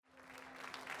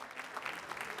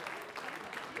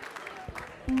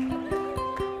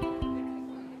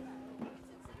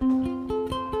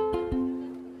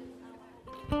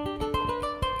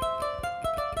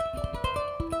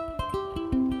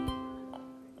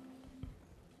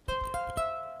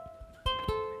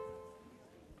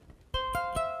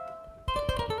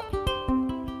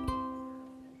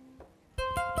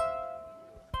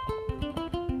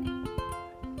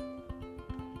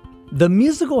The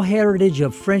musical heritage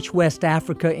of French West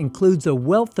Africa includes a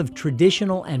wealth of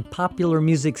traditional and popular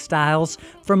music styles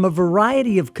from a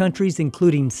variety of countries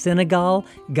including Senegal,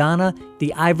 Ghana,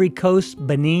 the Ivory Coast,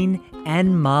 Benin,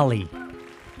 and Mali.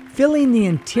 Filling the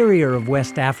interior of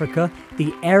West Africa,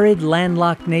 the arid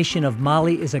landlocked nation of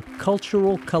Mali is a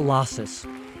cultural colossus.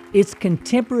 Its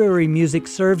contemporary music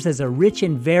serves as a rich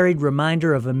and varied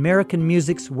reminder of American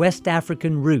music's West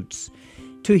African roots.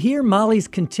 To hear Mali's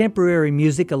contemporary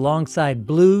music alongside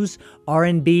blues,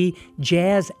 R&B,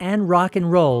 jazz, and rock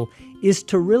and roll is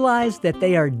to realize that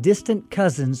they are distant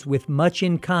cousins with much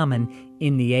in common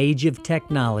in the age of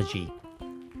technology.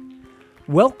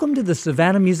 Welcome to the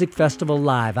Savannah Music Festival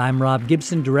Live. I'm Rob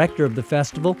Gibson, director of the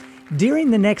festival. During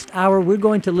the next hour, we're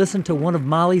going to listen to one of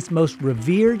Mali's most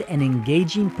revered and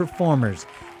engaging performers,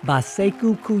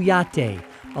 Bassekou Kouyate,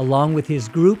 along with his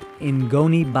group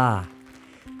Ngoni Ba.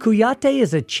 Kouyate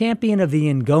is a champion of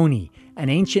the Ngoni, an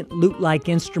ancient lute-like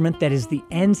instrument that is the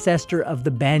ancestor of the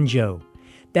banjo.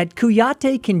 That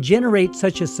Kouyate can generate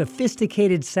such a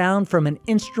sophisticated sound from an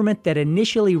instrument that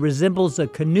initially resembles a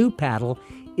canoe paddle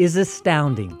is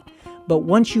astounding. But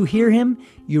once you hear him,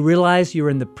 you realize you're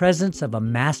in the presence of a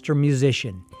master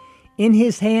musician. In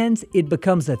his hands, it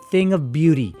becomes a thing of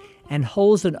beauty and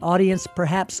holds an audience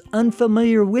perhaps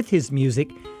unfamiliar with his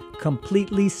music,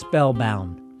 completely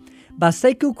spellbound.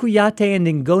 Bassekou Kouyate and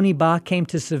Ngoni Ba came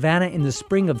to Savannah in the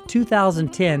spring of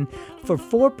 2010 for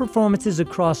 4 performances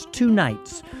across 2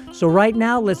 nights. So right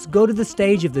now, let's go to the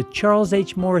stage of the Charles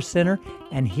H. Morris Center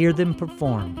and hear them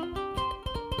perform.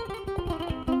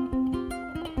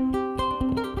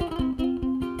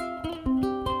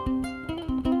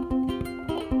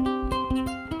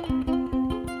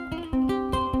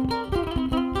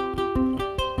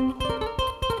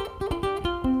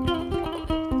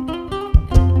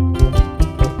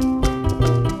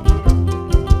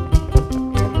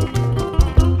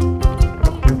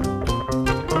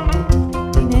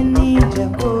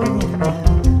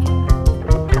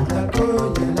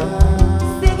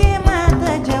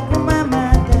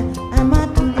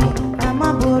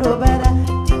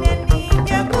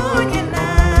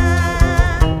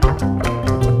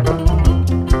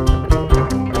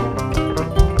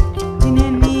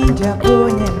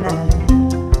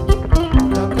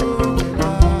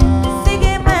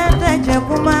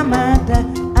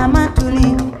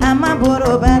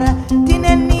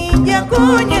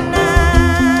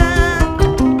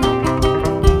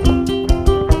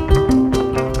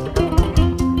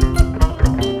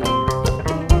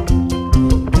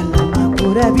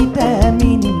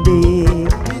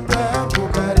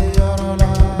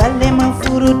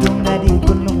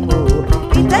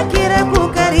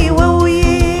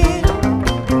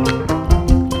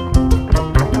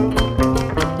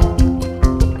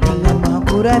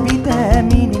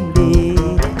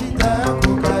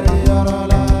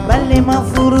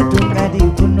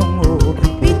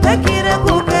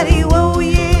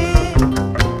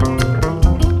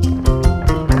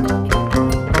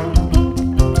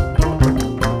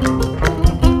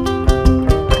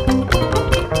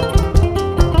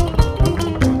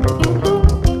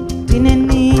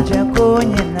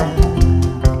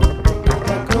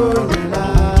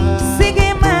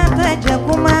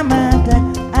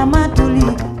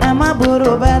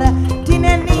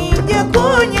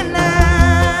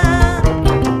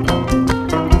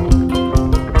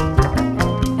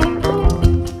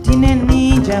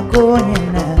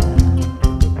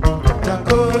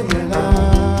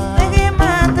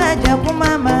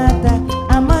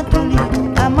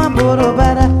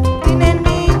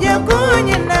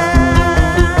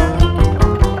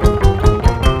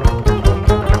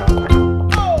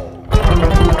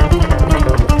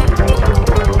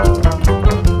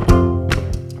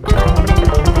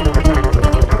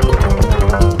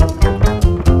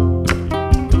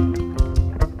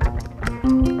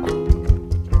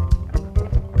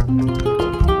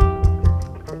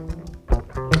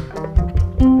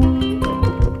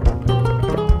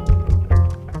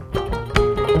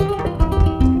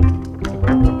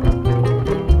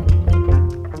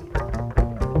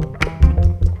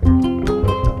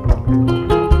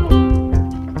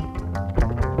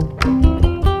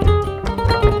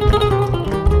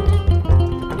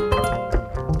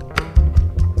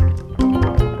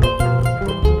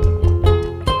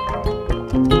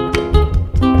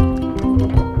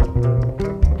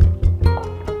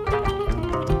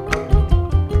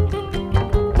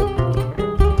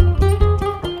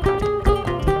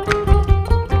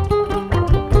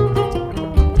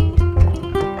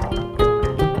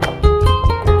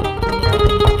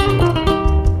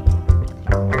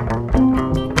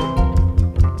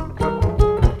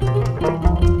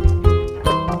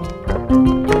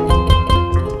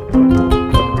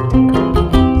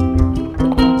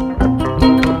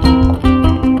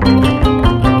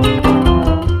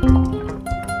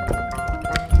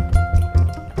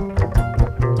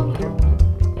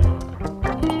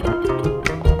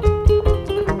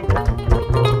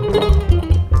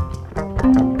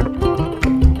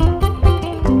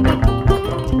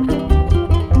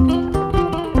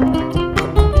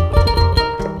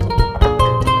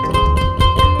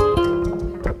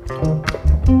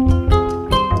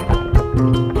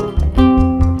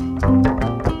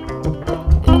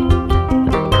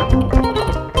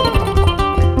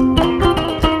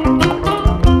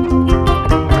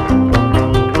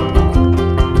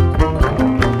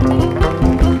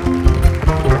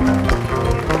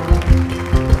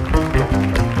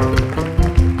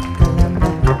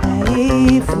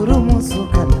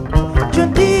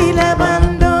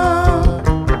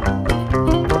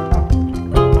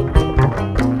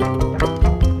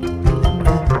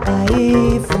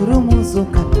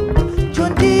 muso kalamba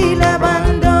chondi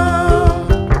labando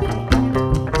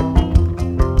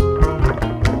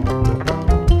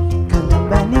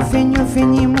kalamba ni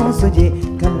fenyi muso je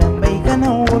kalamba ikana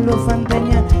wolo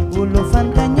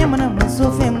fantanya mana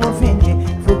muso fengo fenye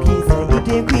fokisa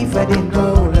ite kwifa den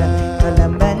dola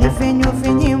kalamba ni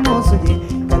fenyi muso je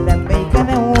kalamba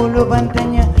ikana wolo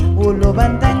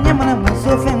bantanya mana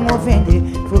muso fengo fenye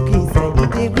fokisa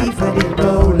ite kwifa den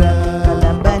dola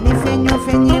kalamba ni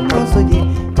fenyi muso je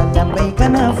kalamba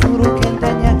ikana furu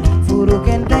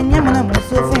kentanya mana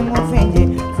muso fengo fenye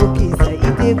fokisa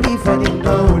ite kwifa den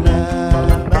dola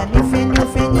kalamba ni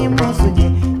fenyi muso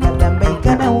je kalamba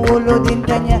ikana wolo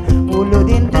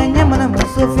dintanya mana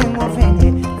muso fengo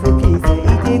fenye fokisa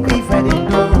ite kwifa den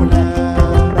dola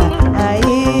kalamba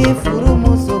aye furu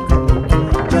muso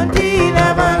kalamba chondi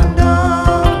labando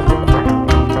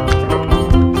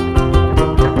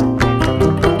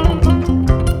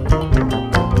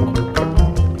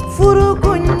furu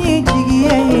kunyi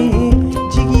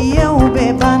jigiya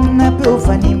ube banna pe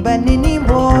ufanimba nini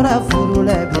bora furu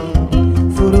labi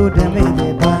furu dame be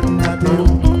banna pe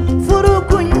furu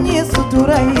kunyi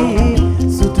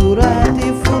suturati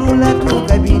furu la tu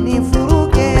kabini furu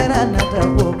kera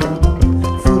nataboba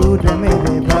furu dame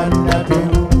be banna pe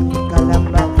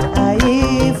kalamba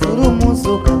aye furu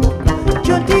muso kalamba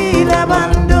chondi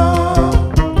labando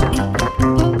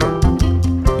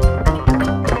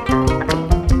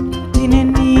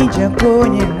tineni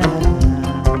jakonyena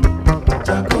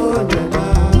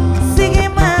sige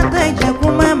mata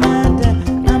jakuma mata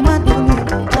amatuli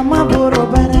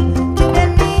amaborobara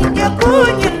tineni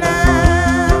jakonyena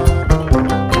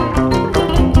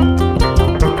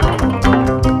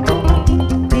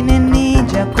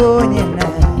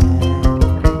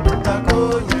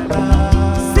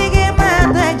sige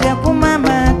mata jakuma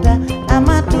mata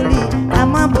amatuli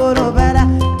amaborobara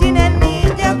tineni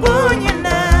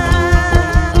jakonyena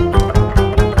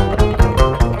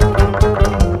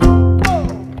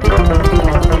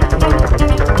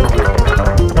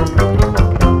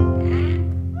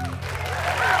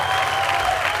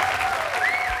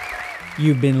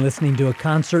You've been listening to a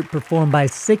concert performed by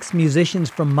 6 musicians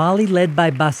from Mali led by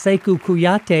Bassekou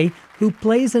Kouyate, who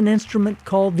plays an instrument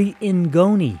called the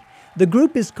Ngoni. The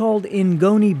group is called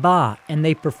Ngoni Ba, and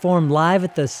they performed live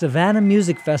at the Savannah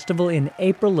Music Festival in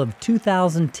April of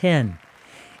 2010.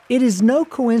 It is no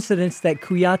coincidence that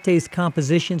Kouyate's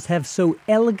compositions have so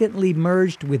elegantly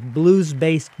merged with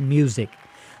blues-based music.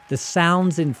 The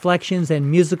sounds, inflections,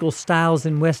 and musical styles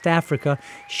in West Africa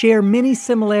share many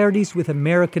similarities with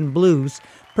American blues,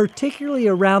 particularly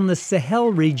around the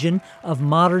Sahel region of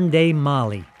modern-day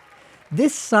Mali.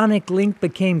 This sonic link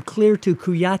became clear to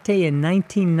Kouyate in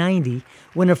 1990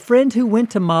 when a friend who went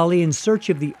to Mali in search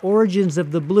of the origins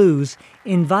of the blues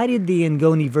invited the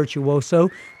Ngoni virtuoso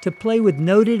to play with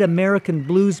noted American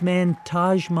bluesman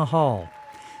Taj Mahal.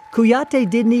 Kouyate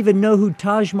didn't even know who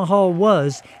Taj Mahal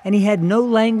was, and he had no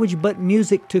language but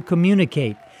music to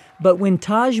communicate. But when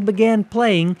Taj began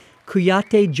playing,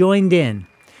 Kouyate joined in.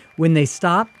 When they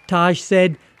stopped, Taj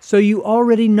said, "So you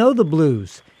already know the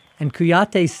blues?" And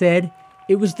Kouyate said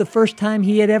it was the first time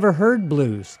he had ever heard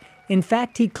blues. In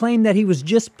fact, he claimed that he was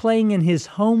just playing in his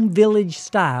home village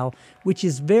style, which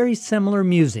is very similar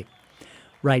music.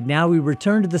 Right now, we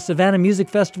return to the Savannah Music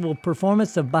Festival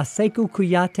performance of Bassekou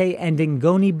Kouyate and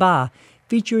Ngoni Ba,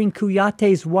 featuring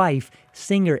Kouyate's wife,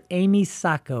 singer Amy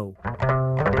Sako.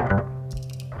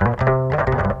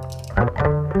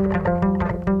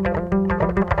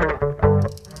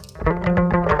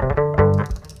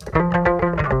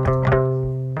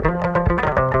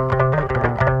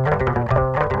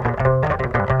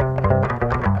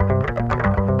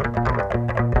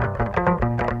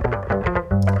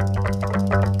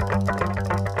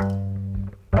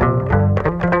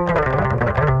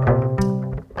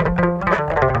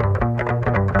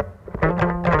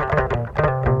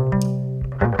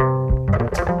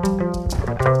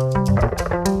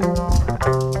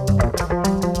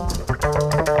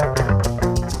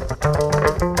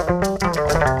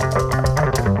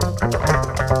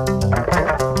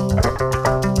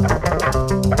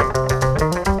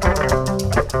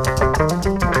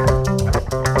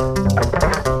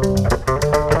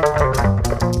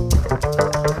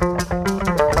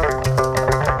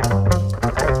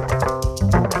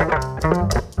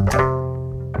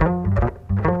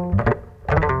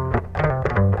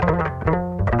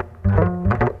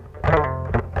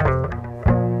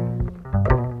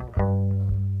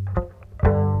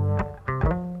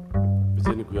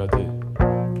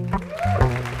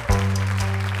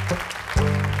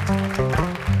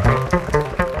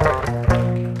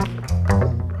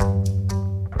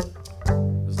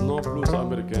 blues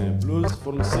américain, blues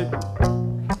from Senegal.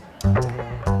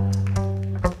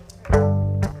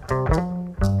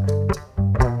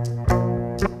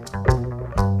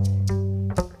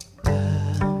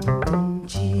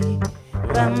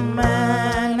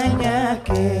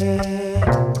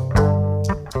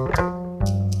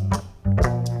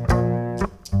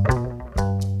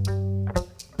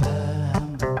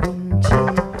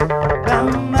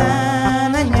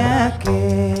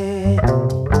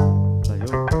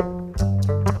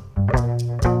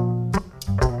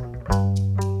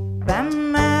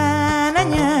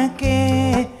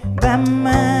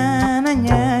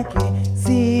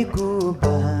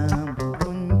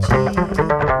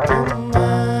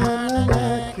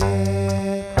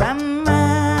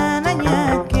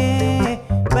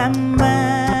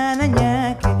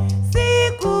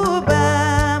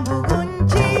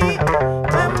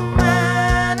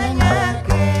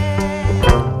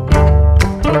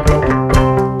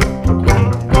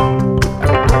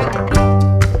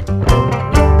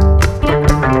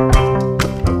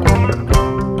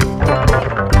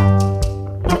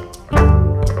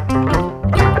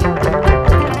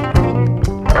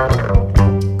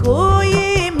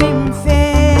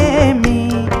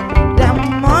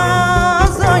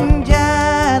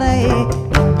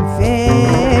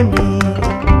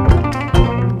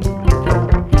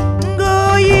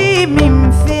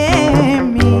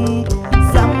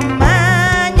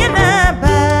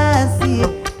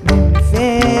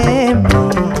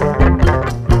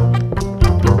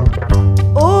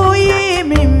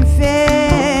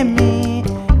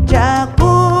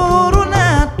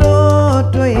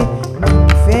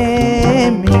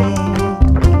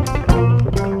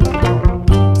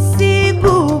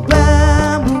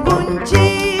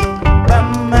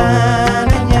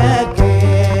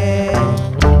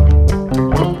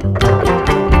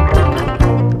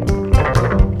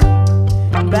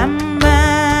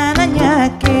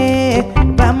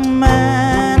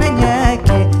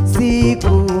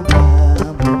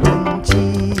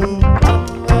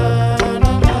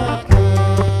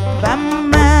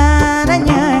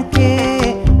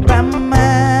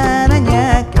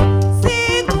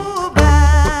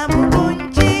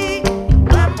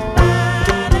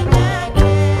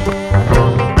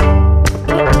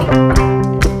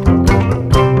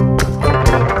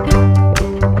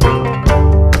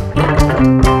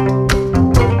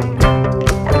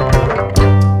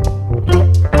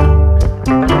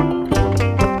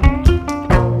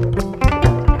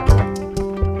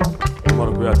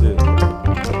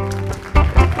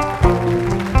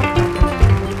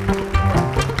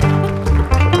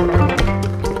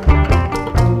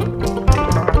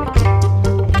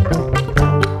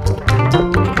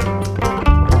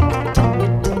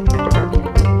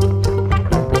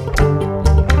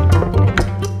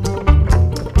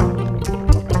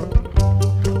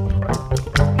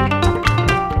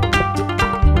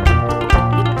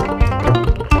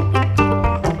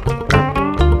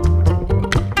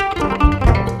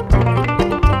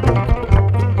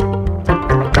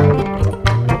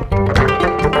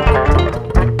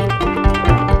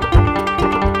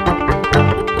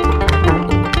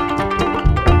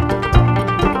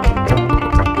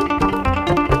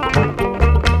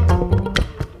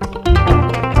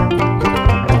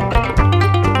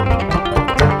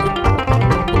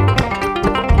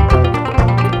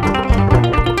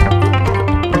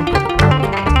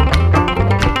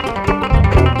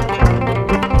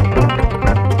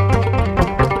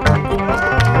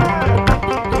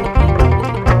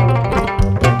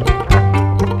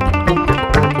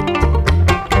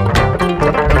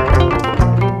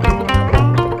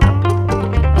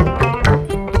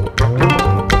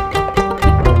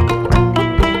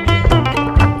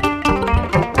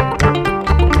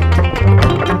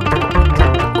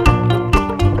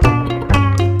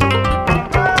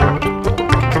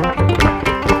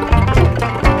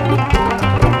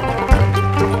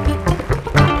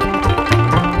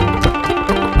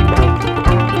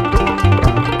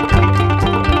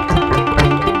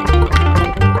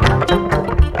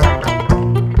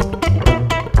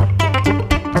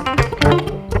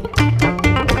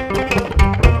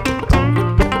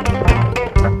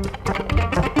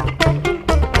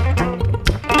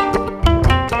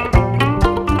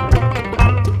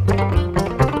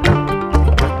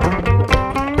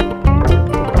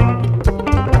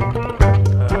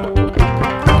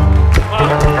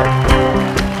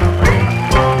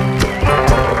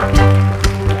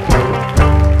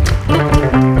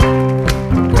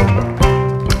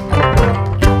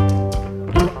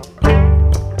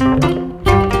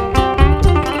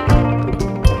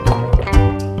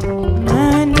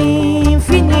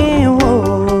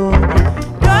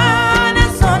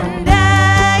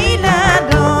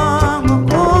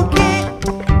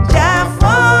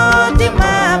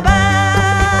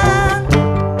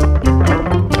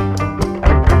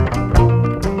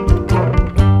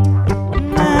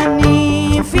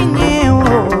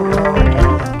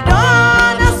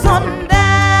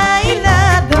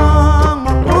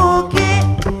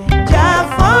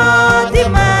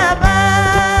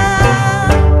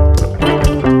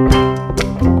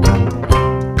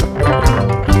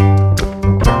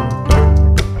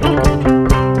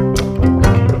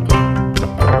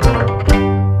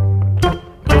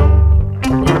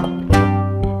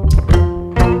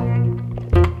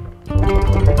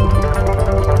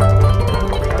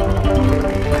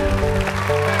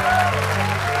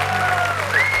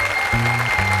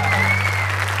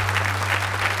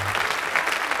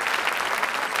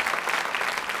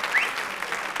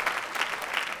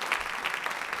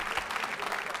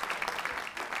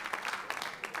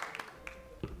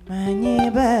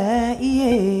 Manyeba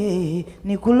iye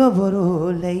ni kuloboro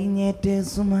la inyete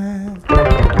suma.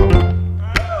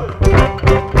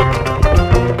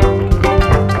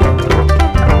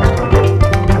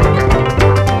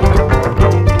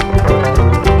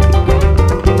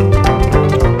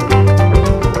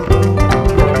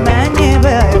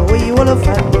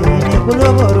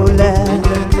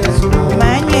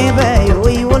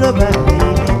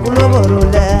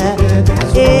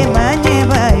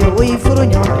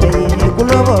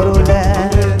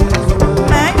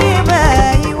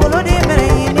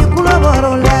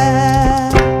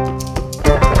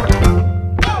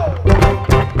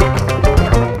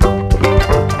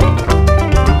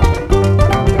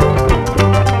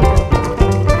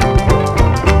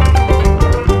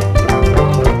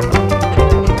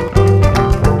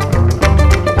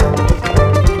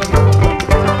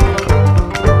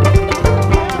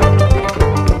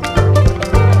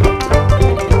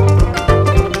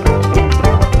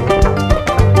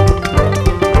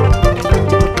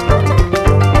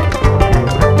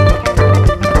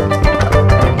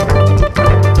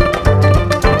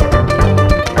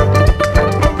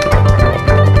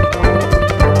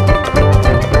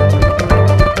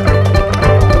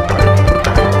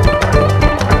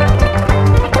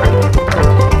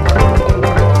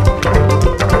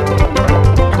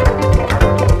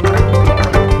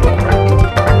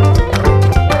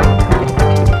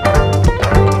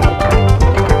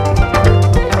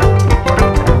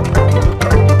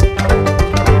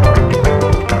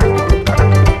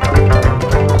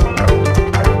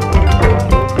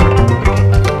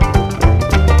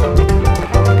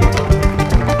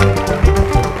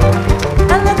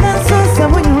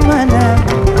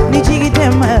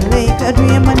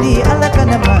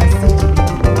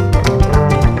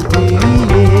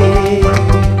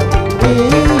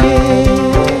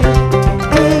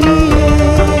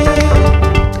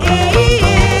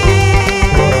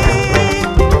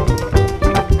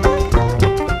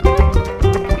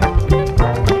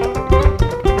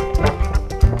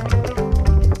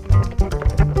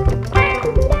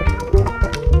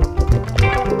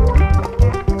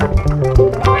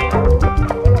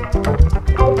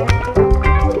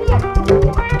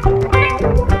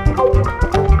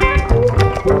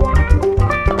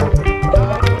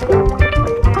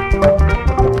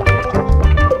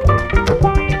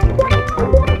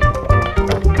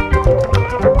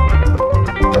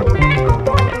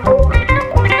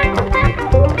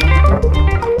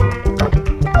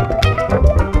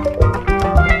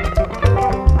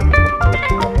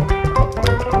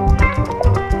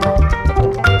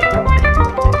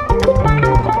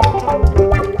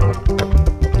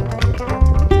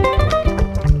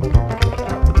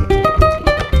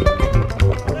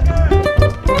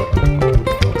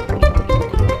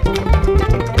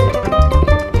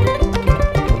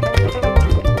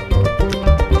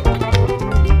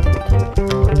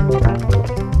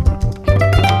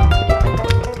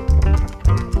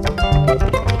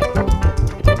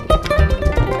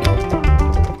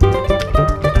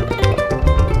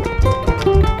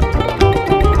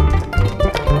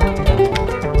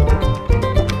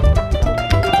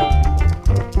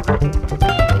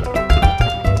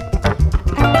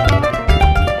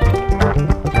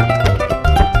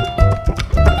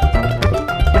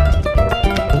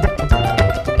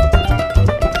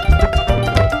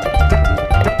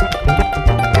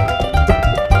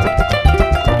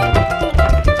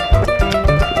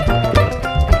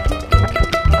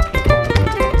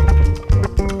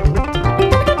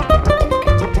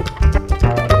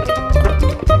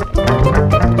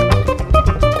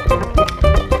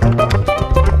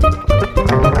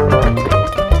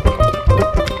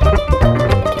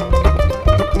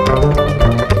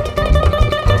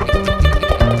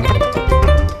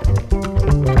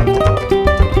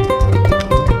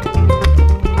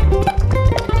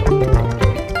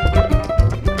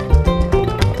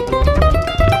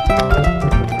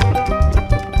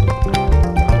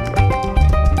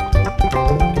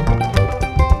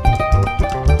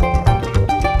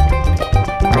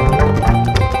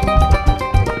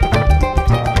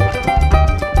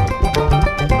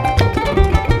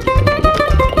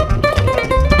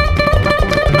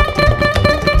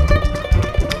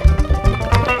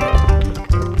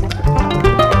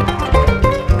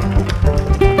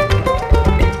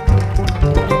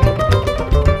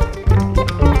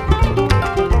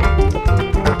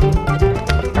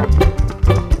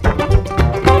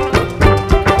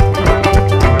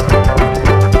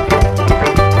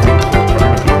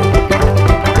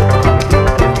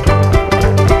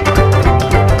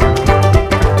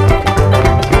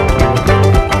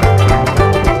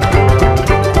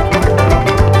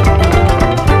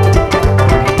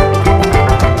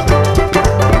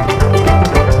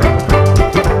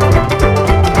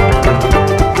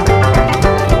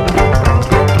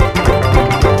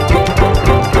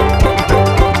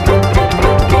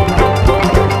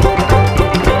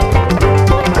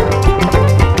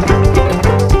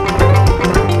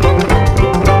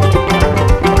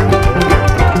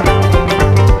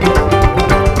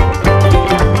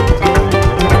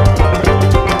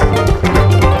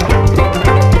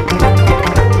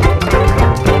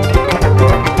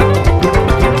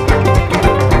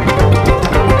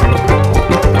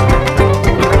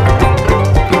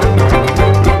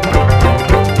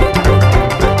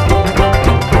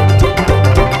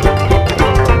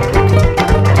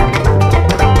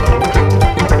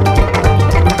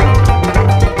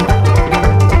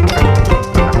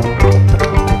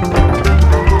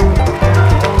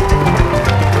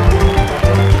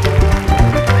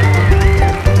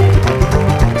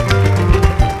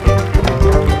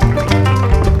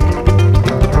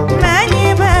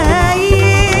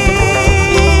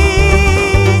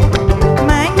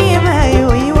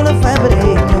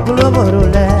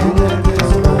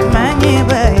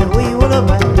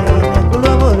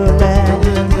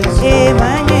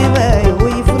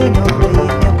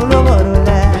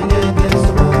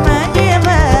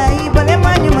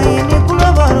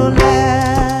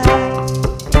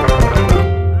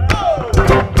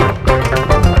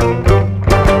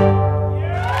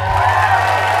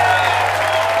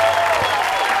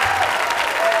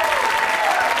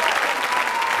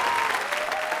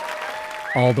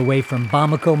 All the way from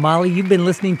Bamako, Mali, you've been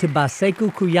listening to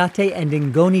Bassekou Kouyate and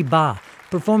Ngoni Ba,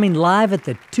 performing live at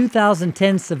the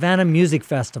 2010 Savannah Music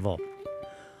Festival.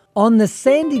 On the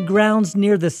sandy grounds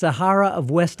near the Sahara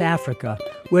of West Africa,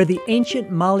 where the ancient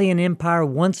Malian Empire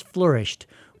once flourished,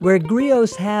 where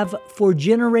griots have, for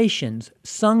generations,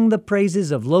 sung the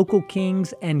praises of local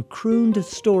kings and crooned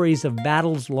stories of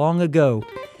battles long ago,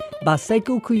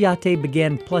 Bassekou Kouyate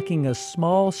began plucking a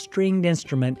small stringed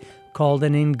instrument called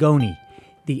an ngoni,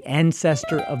 the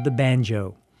ancestor of the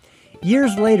banjo.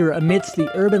 Years later, amidst the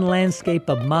urban landscape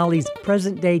of Mali's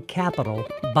present-day capital,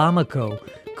 Bamako,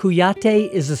 Kouyate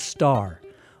is a star.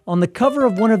 On the cover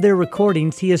of one of their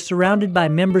recordings, he is surrounded by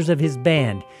members of his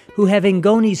band, who have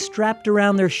ngonis strapped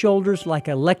around their shoulders like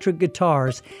electric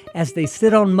guitars as they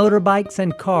sit on motorbikes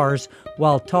and cars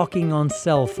while talking on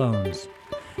cell phones.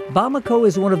 Bamako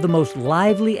is one of the most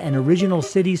lively and original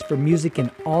cities for music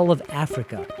in all of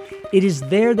Africa. It is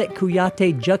there that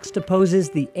Kouyate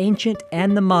juxtaposes the ancient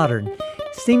and the modern,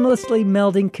 seamlessly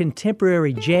melding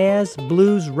contemporary jazz,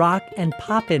 blues, rock, and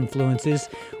pop influences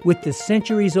with the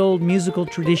centuries-old musical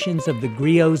traditions of the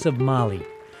griots of Mali.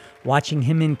 Watching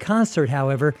him in concert,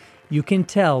 however, you can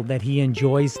tell that he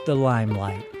enjoys the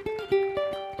limelight.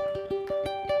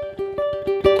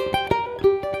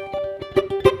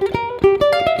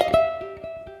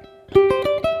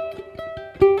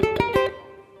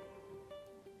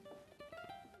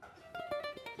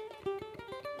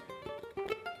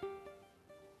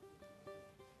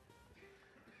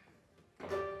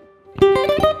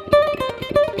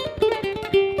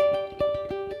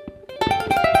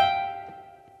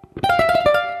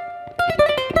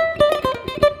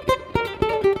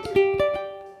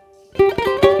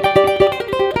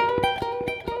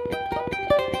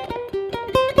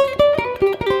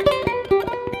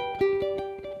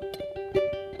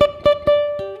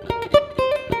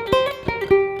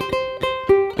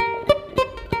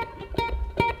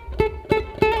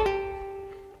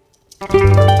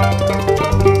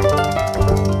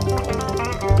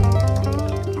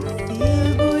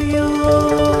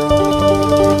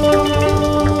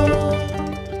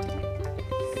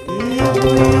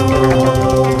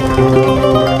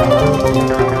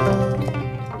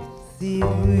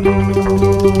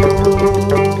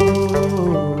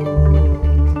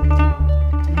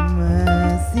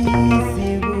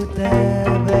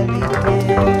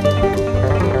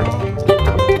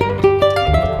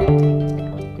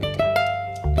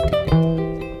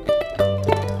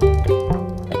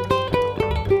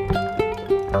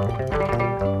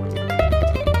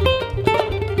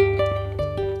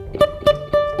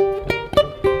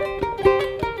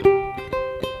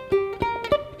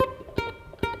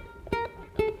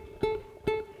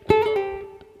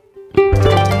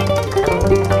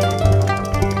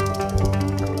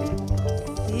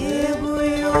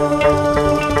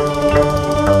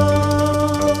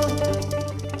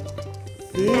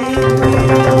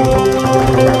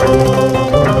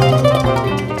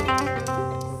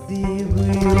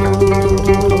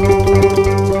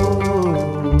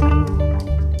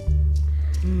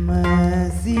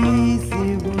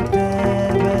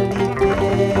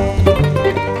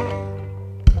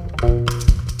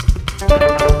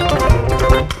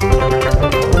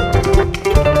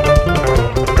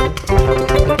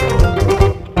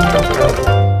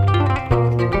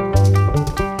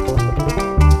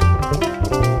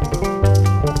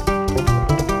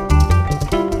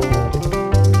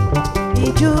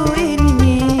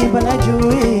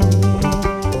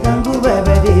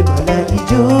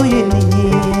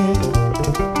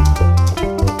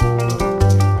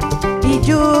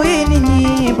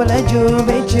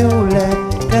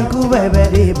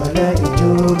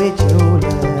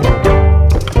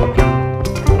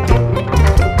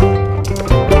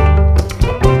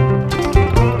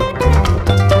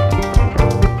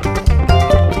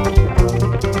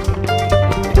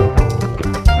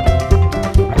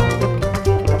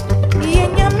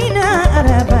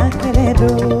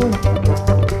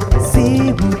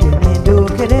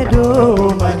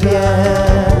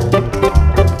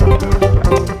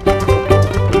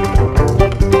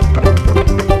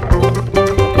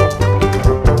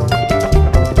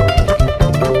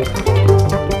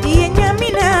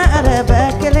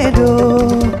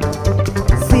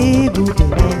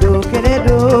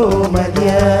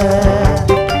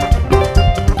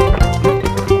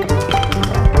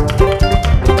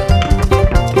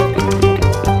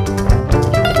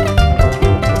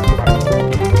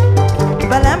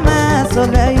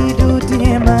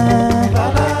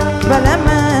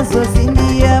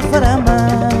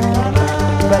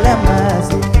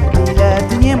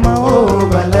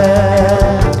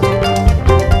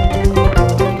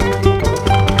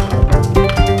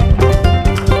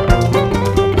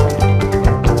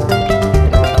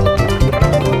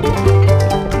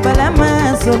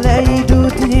 solai du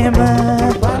tinyema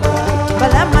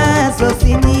balama so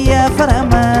sinia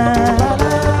farama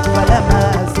balama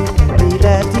so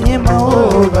bila tinyema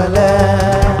o bala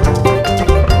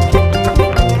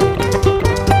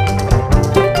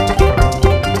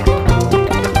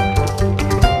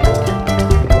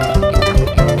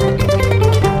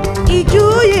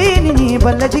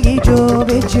bala jigi jo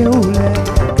bechula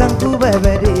kanku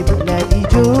babade bala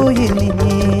ijo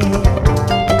yini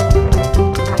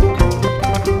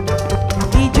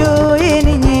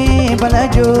bala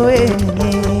jo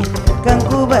yini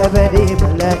kanku babade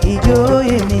bala ijo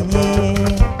yini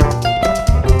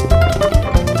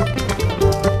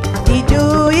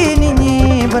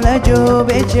bala jo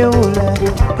bechula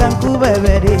kanku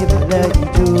babade bala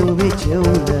ijo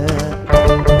bechula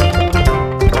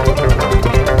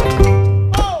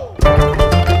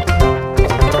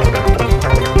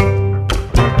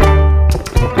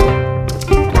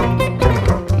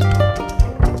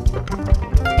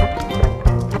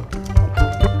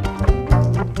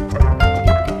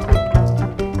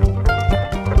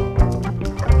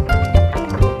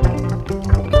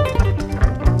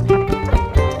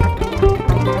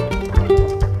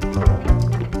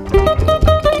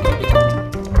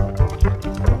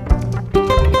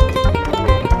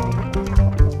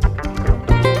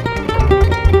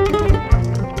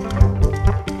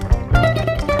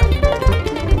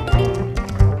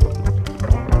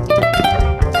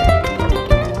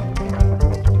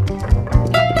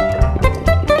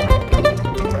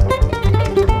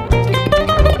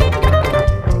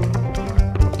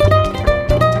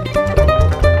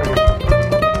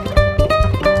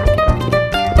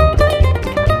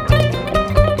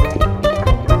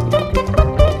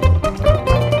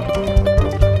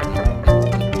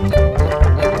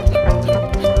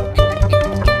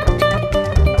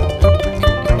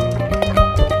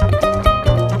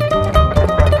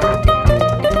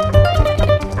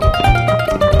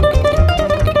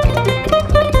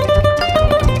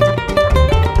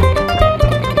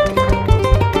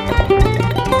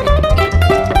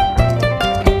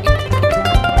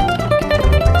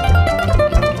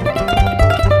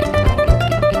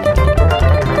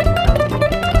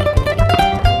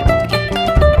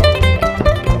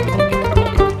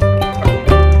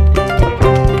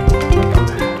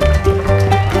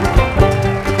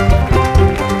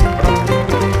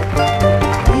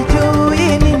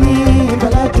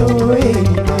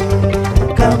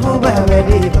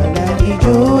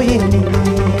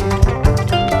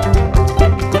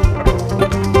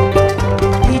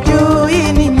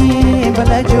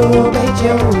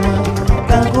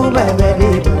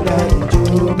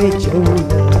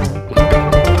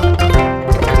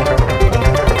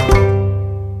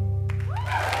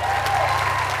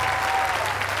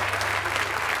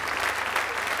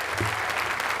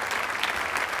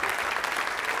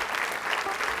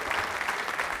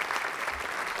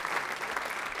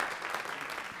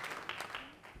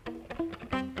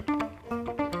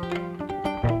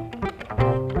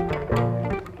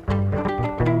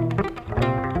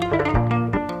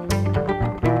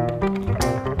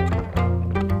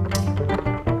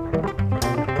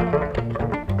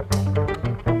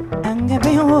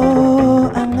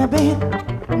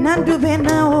nandu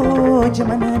bena o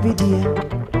jamana bidia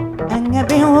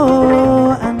angabe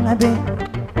o angabe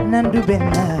nandu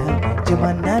bena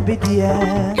jamana bidia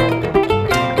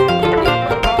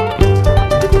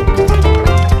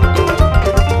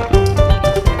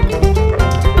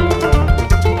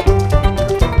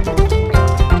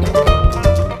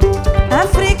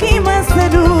Afriki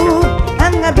masalu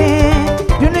angabe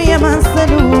dunia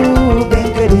masalu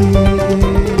bengari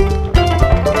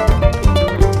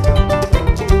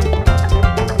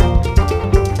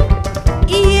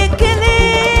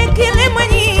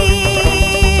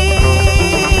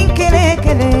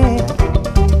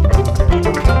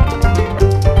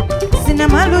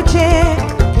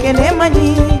kele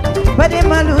mani bade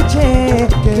maluche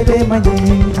kele mani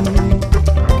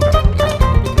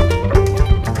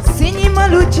sini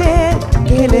maluche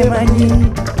kele mani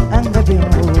angabe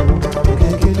mo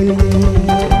kele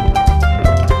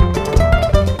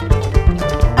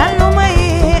alumai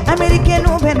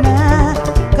americano bena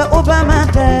ka obama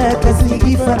ka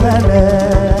kasigi falala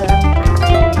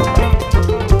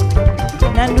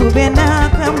nandu bena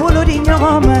kambulu di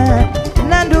nyoma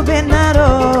nandu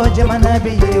benaro jamana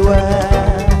biyewa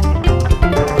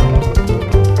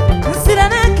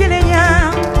sirana kelenya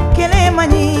kele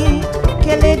mani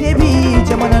kele debi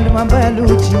jamana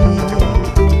lumambaluchi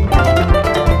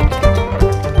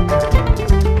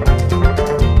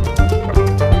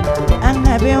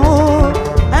angabe o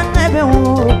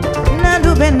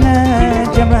nandu bena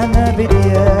jamana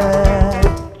biyewa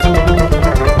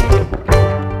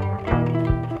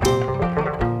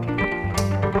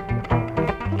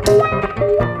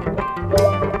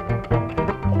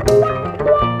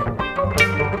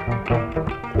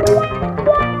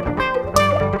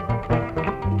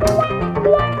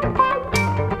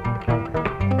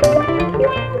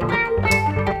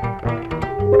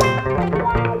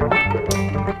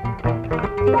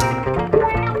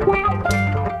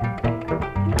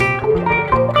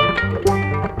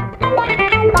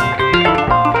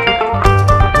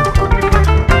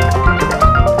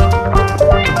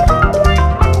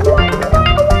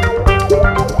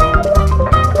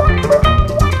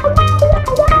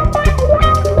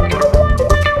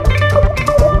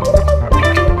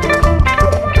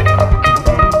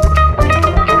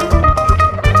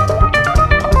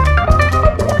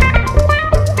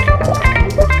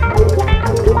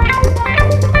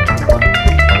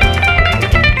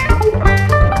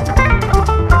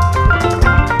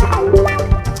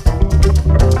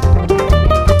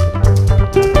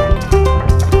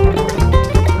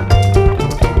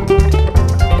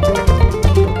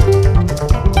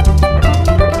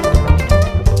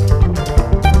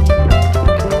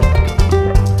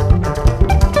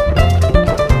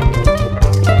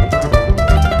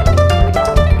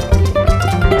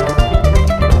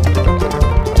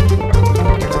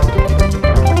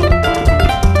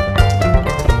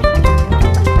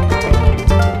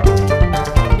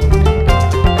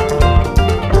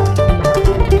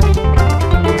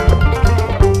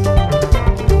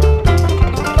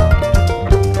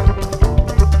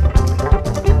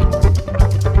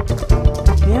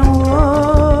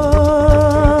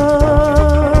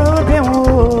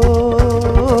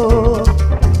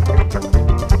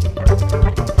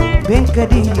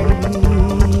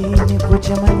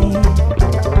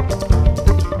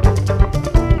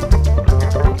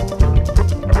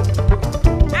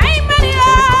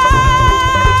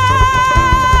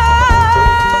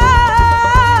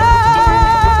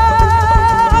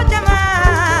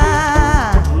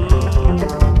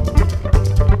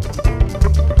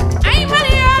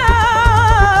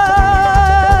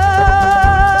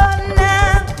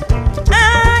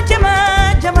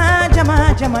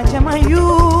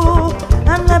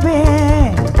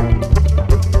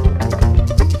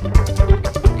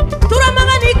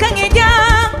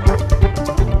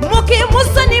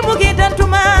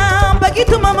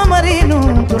mama marinu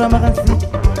tura magasi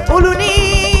uluni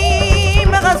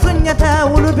magasunyata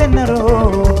ulu benaro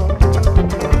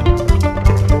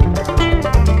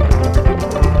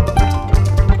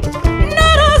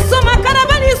naro soma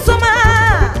karabani soma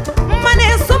mane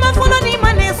soma foloni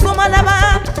mane soma laba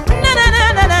na na na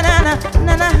na na na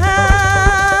na na ha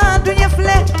dunya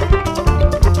fle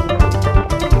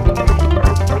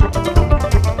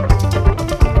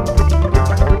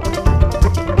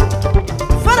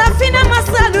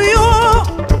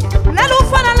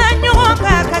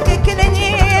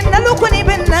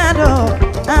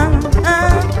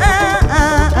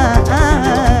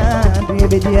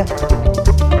Bedia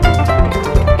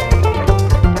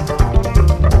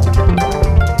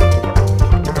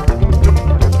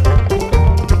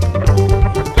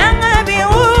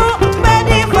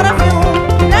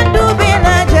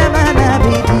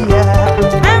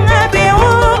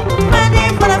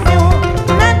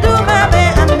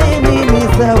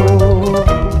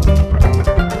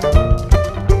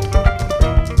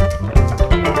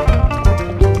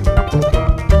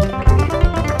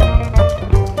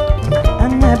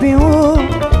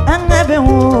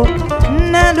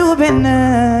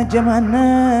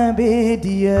Jamana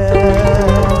Bedia.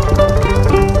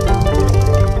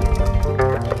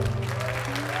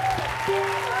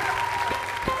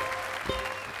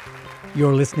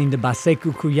 You're listening to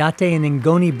Bassekou Kouyate and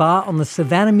Ngoni Ba on the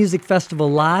Savannah Music Festival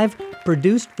Live,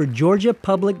 produced for Georgia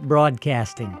Public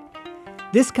Broadcasting.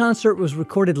 This concert was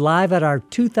recorded live at our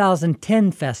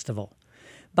 2010 festival.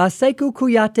 Bassekou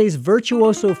Kouyate's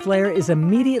virtuoso flair is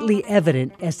immediately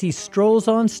evident as he strolls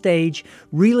on stage,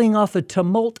 reeling off a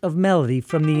tumult of melody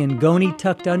from the Ngoni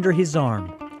tucked under his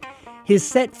arm. His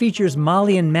set features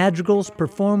Malian madrigals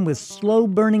performed with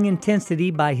slow-burning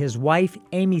intensity by his wife,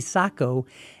 Amy Sako,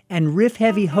 and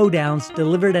riff-heavy hoedowns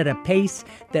delivered at a pace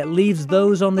that leaves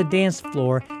those on the dance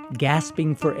floor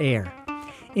gasping for air.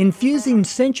 Infusing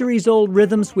centuries-old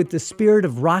rhythms with the spirit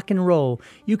of rock and roll,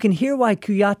 you can hear why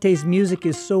Kouyate's music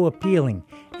is so appealing,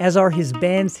 as are his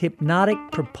band's hypnotic,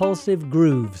 propulsive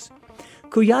grooves.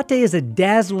 Kouyate is a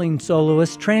dazzling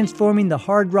soloist, transforming the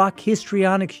hard rock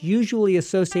histrionics usually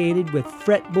associated with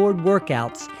fretboard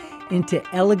workouts into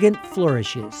elegant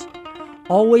flourishes.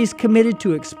 Always committed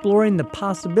to exploring the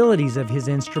possibilities of his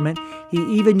instrument, he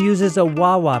even uses a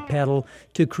wah-wah pedal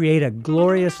to create a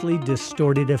gloriously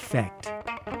distorted effect.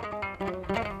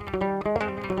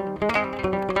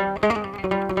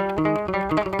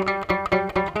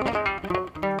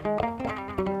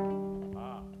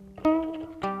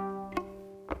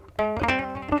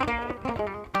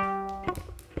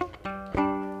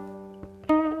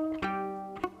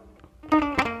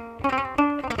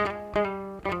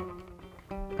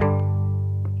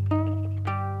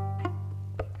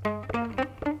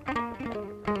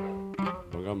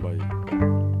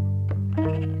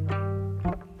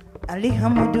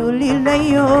 Alhamdulillah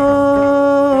yo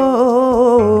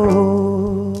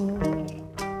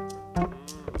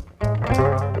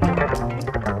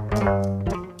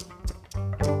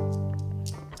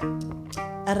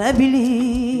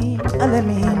Arabili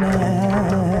alamina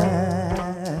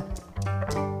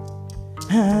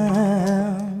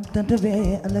tanto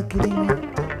be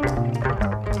alakilina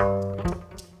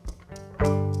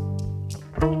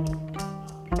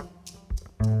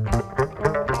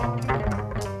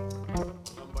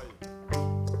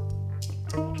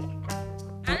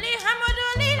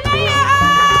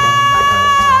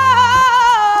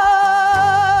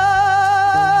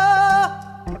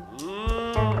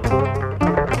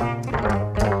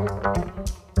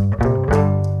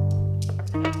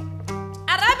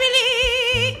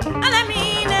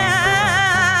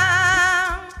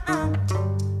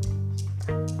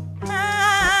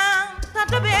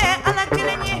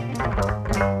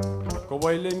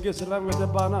Salam with the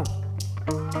bana.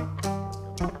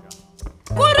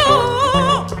 Guru,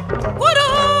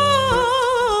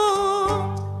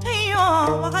 heyo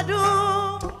wakadu.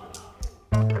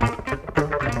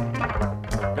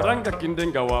 Kerangka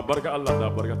kindeng gawa barka Allah da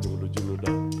barka tunggu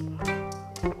junuda.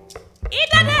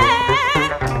 Idane.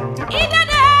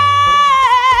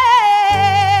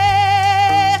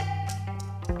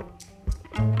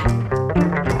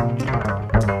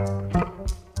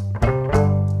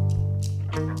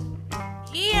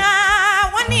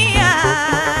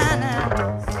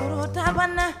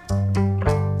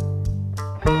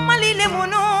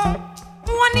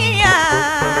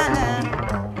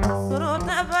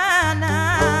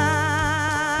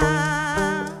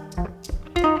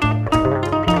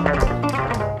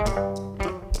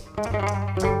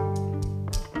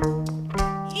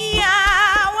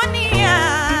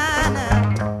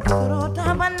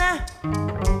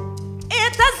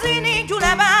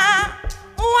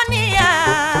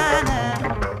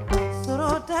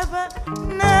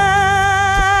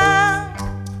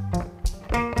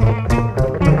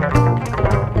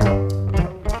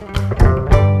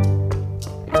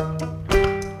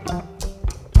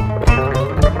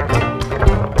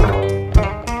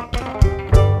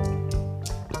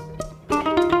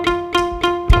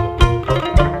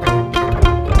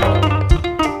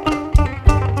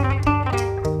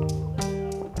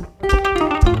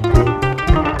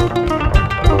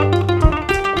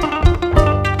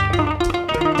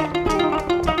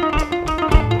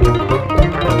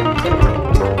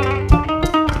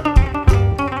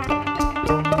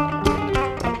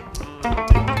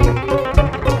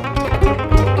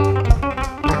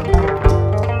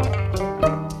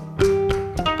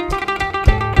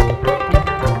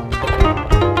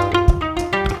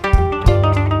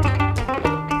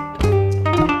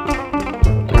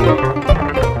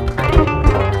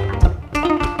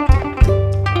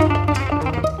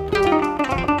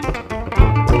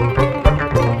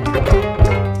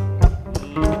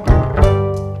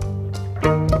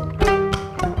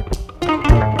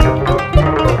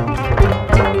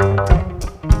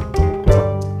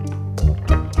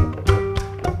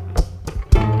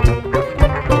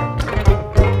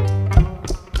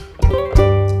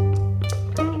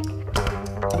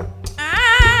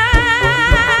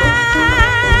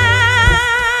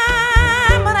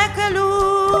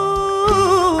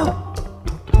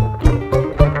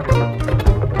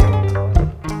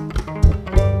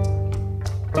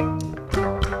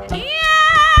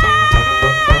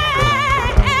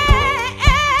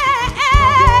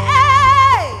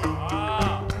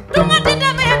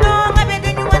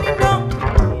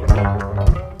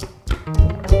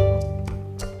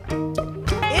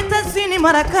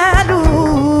 marakalu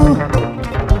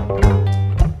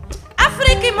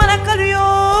Afrique marakalu yo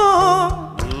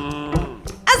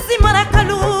Asie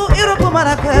marakalu Europe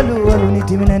marakalu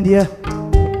waluniti minandia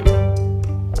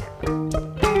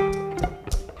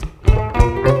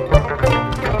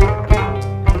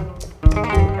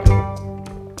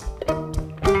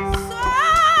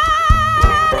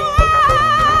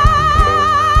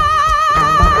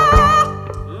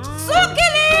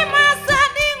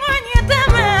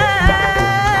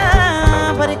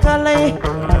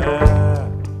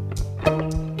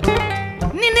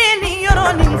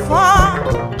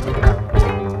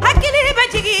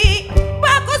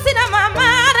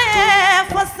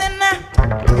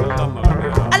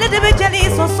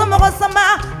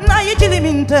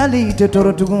Tali te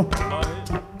torotugu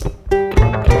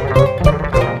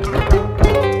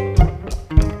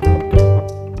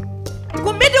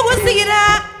Kumbidugu sigira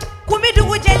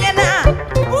kumbidugu jenyana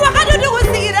wakadudugu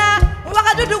sigira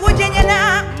wakadudugu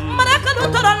jenyana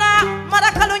marakalu torola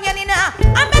marakalu nyanina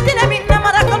ambetina minna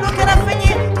marakalu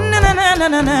kerafenyi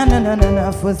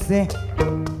na fosse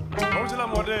Bonjour la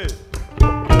mode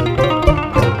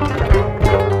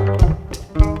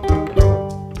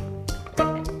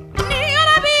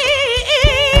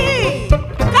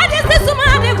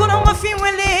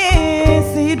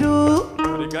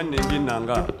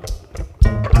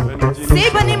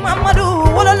Sibani Mamadou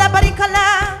wolo la barikala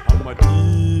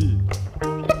Amadi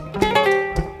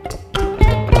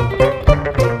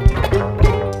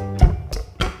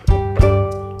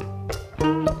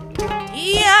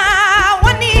Ya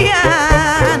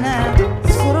waniana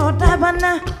surota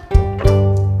bana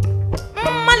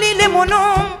Malile mono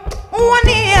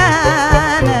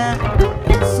waniana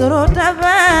surota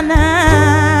bana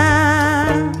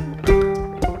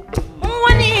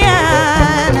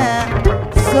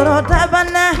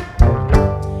Tabana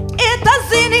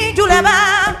Etazini juleba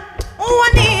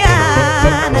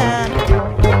waniana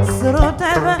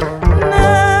Srotabana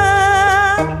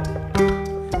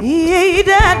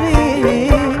idade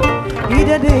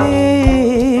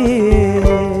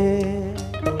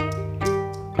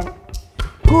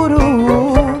Kuru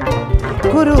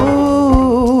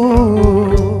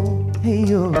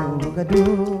heyo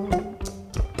gadu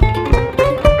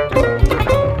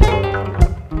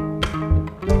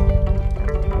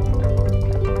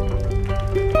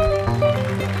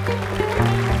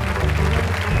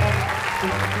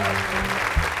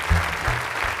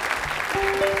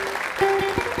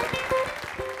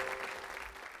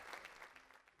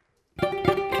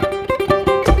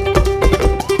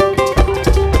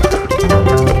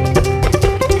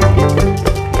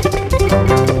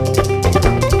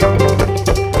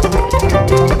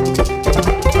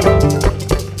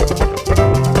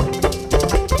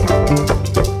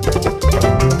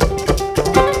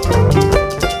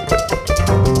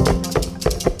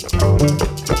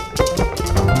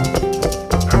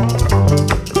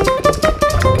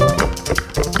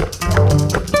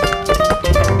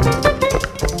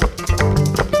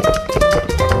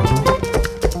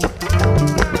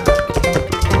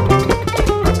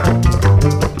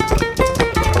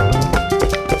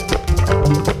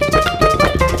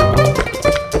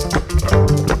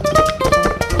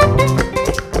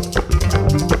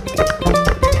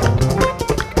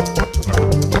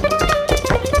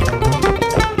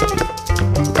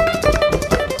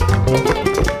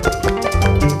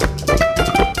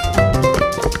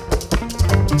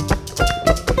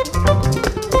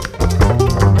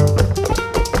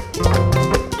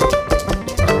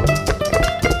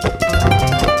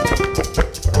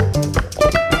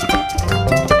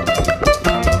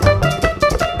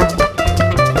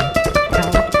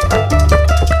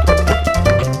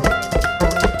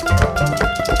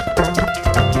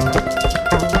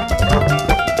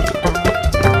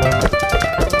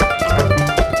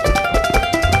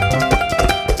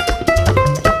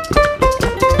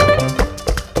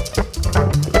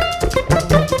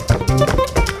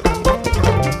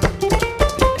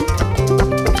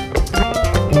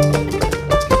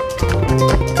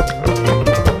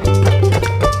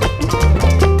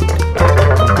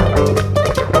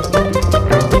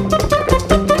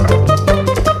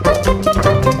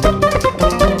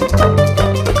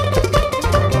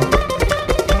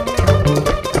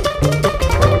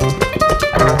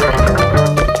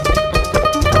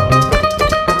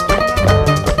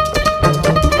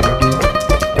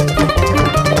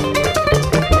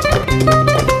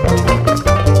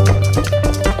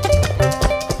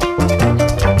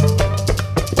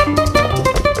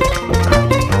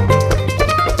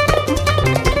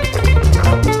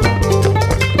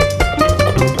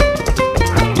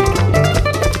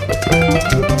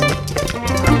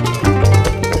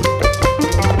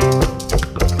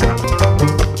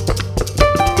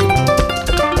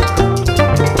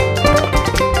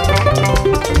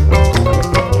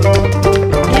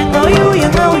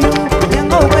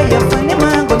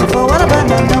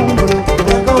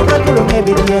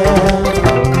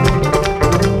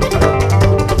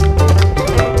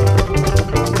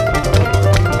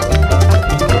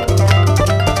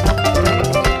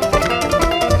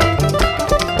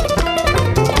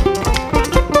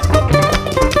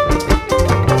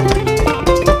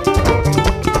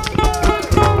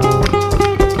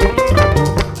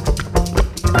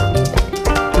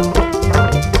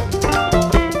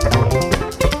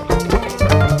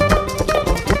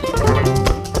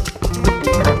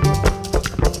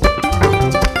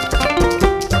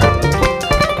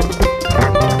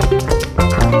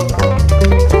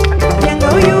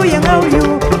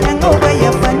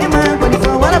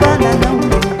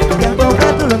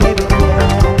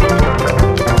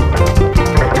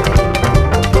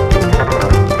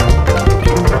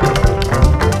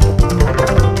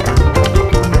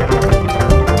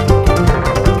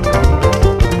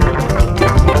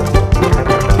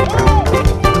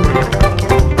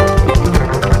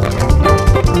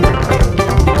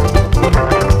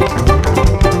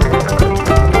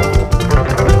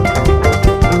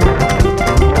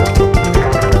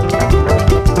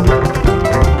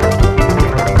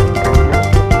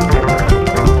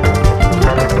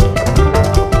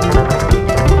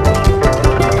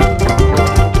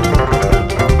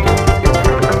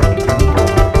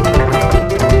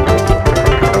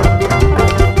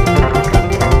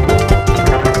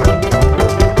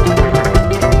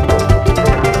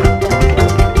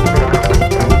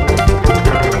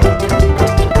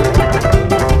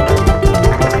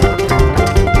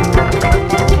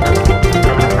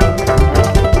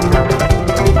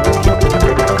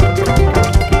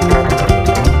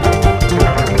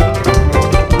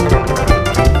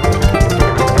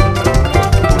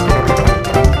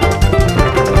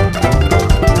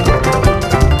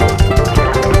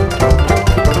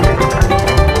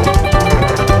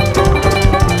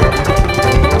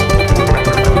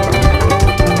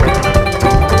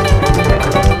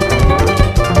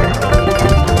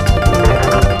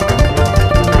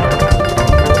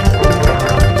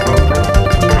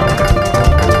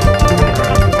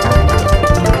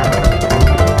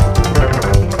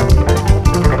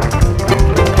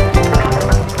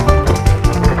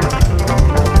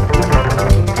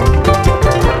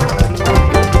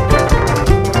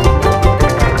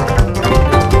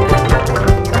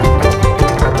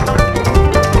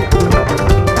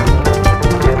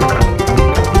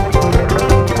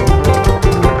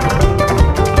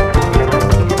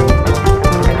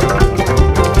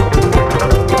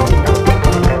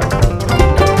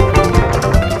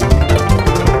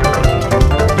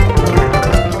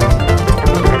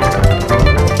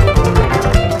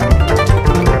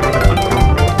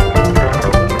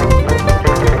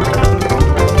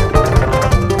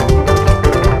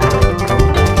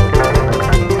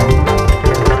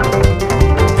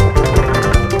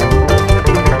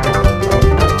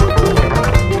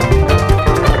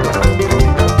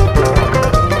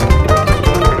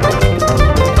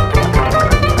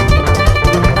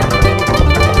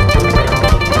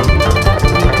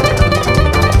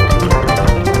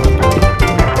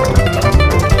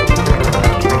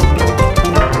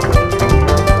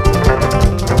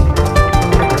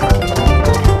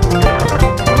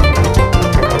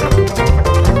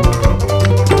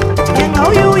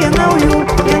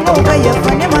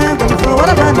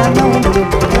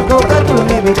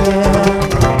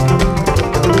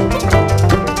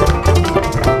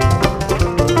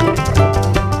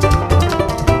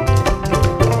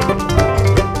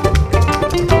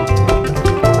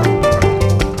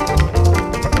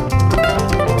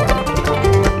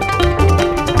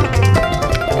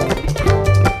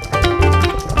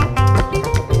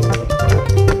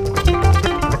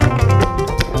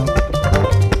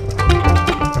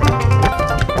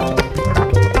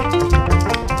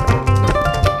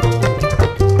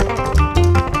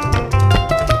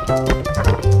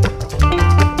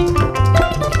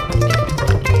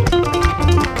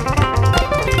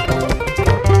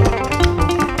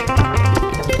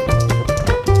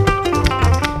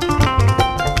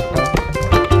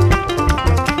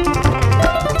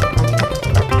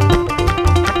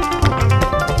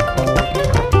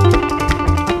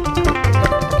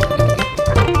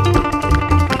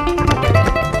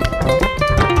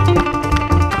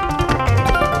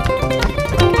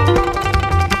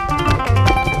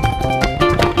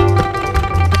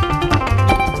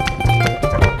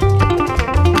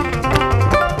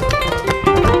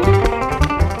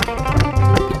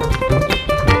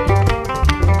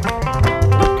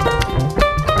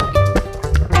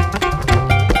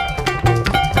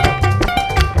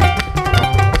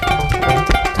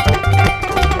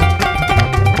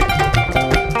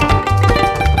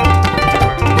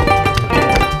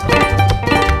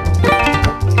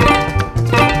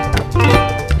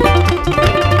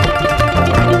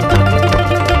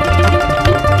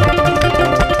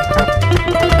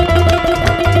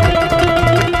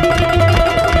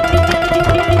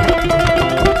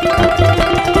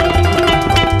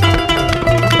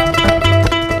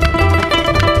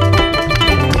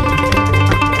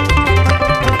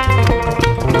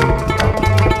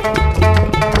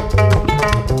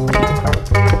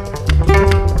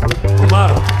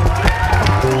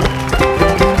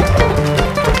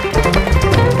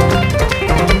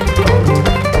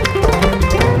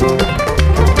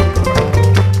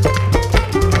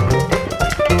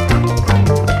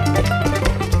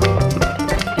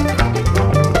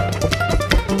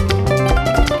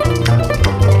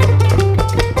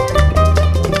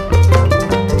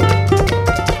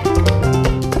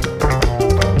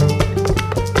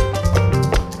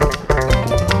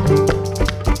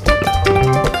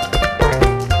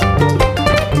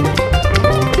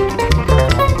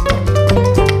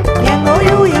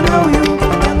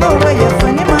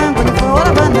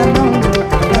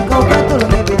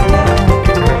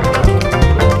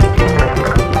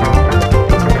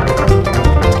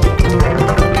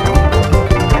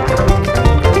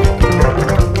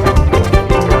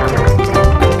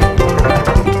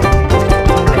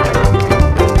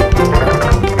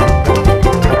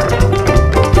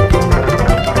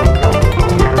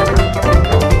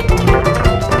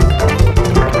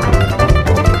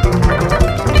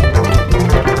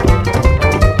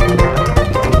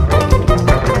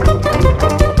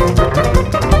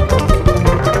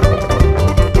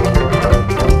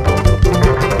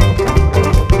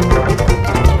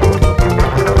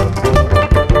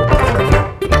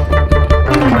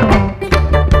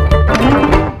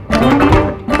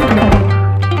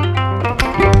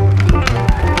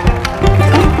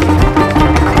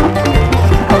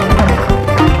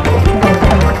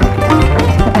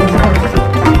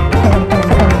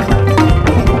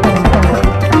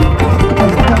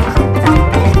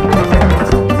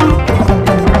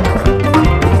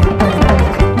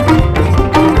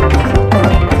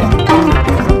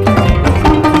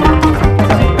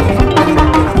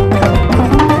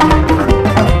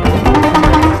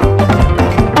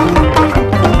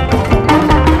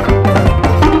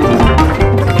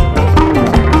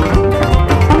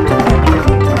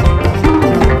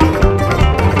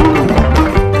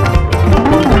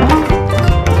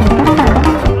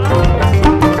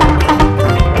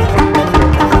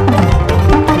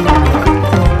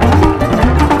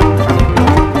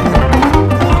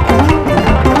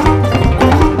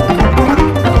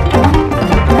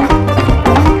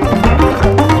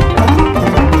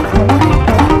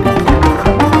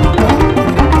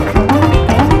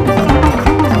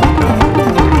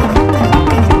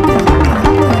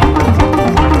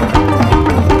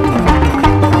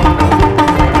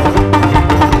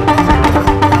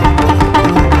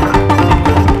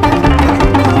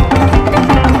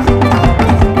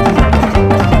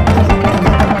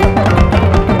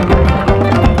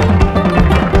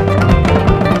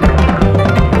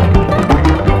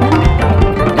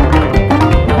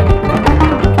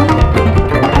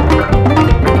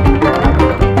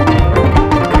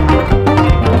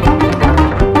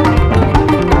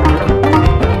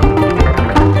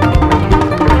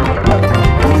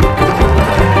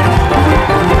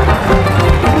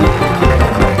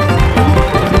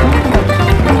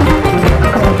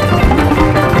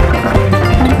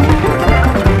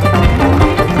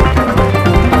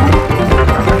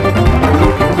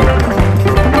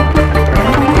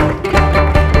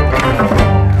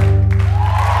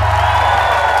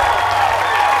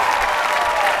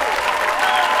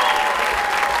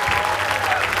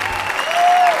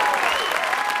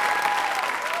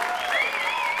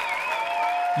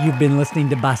You've been listening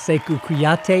to Bassekou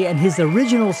Kouyate and his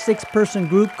original six-person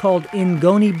group called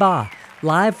Ngoni Ba,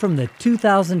 live from the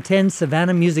 2010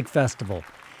 Savannah Music Festival.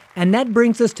 And that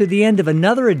brings us to the end of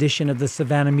another edition of the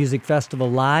Savannah Music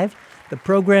Festival Live. The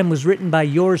program was written by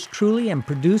yours truly and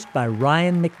produced by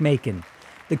Ryan McMakin.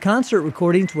 The concert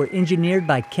recordings were engineered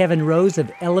by Kevin Rose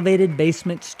of Elevated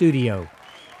Basement Studio.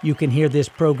 You can hear this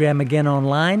program again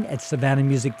online at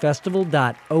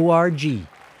savannahmusicfestival.org.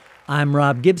 I'm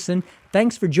Rob Gibson.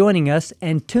 Thanks for joining us,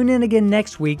 and tune in again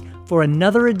next week for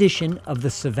another edition of the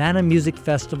Savannah Music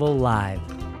Festival Live.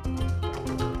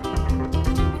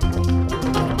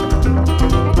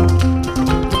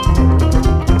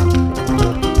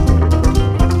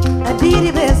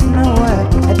 Adiri besunawa,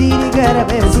 adiri gara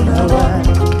besunawa,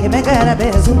 keme gara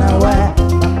besunawa,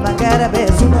 mama gara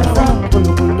besunawa,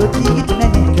 kulu kulu tigi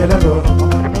tunani kelalo,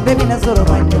 baby na soro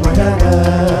manya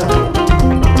magaga.